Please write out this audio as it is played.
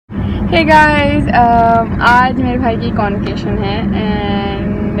Hey guys, आज मेरे भाई की कॉन्वोकेशन है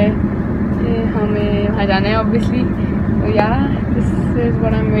एंड हमें वहाँ जाना है obviously. So yeah, this is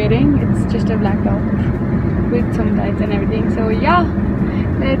what I'm wearing. It's just a black top with some tights and everything. So yeah,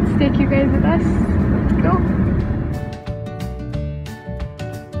 let's take you guys with us. Let's go.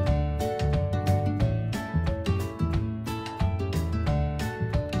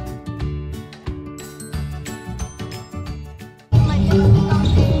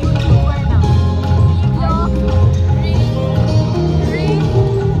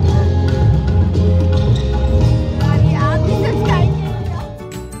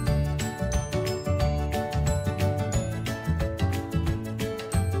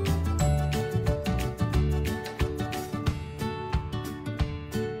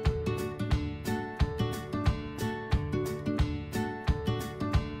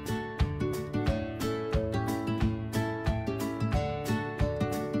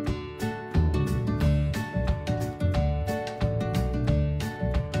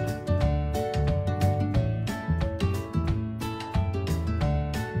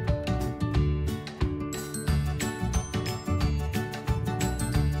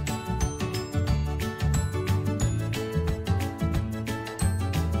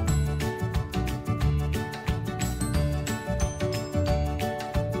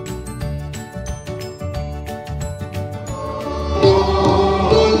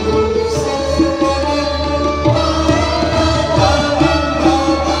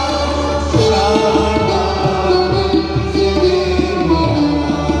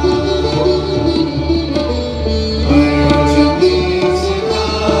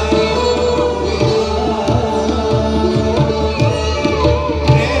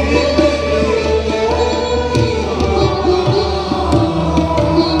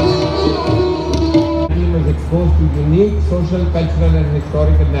 Exposed to unique social, cultural and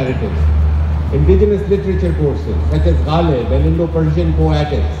historical narratives. Indigenous literature courses such as Ghalib and Indo-Persian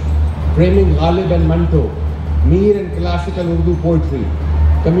poetics, framing Ghalib and Manto, Mir and classical Urdu poetry,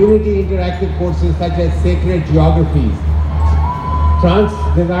 community interactive courses such as sacred geographies,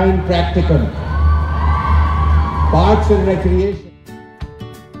 trans-design practicum, parks and recreation.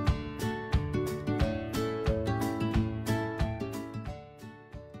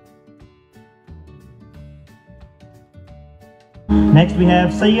 Next we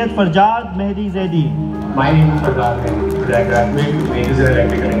have Sayyid Farjad Mehdi Zaidi. My name is Farjad Mehdi. Today I graduated with majors in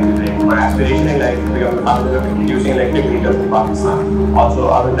electrical engineering. My aspiration in life is to become the founder of introducing electric meters in Pakistan. Also,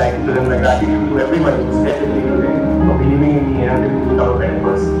 I would like to present my gratitude to everyone who is helping me today for believing in me and helping me become a better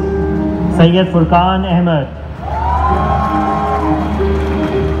person. Sayyid Furqan Ahmed.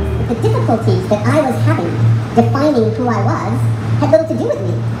 The difficulties that I was having defining who I was had little to do with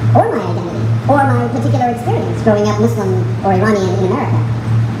me or my identity or my particular experience growing up Muslim or Iranian in America.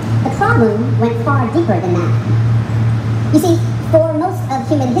 The problem went far deeper than that. You see, for most of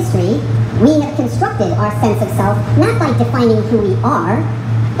human history, we have constructed our sense of self not by defining who we are,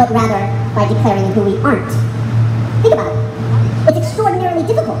 but rather by declaring who we aren't. Think about it. It's extraordinarily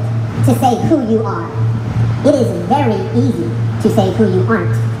difficult to say who you are. It is very easy to say who you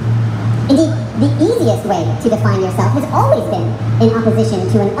aren't. Indeed, the easiest way to define yourself has always been in opposition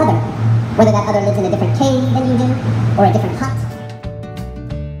to an other, whether that other lives in a different cave than you do, or a different hut,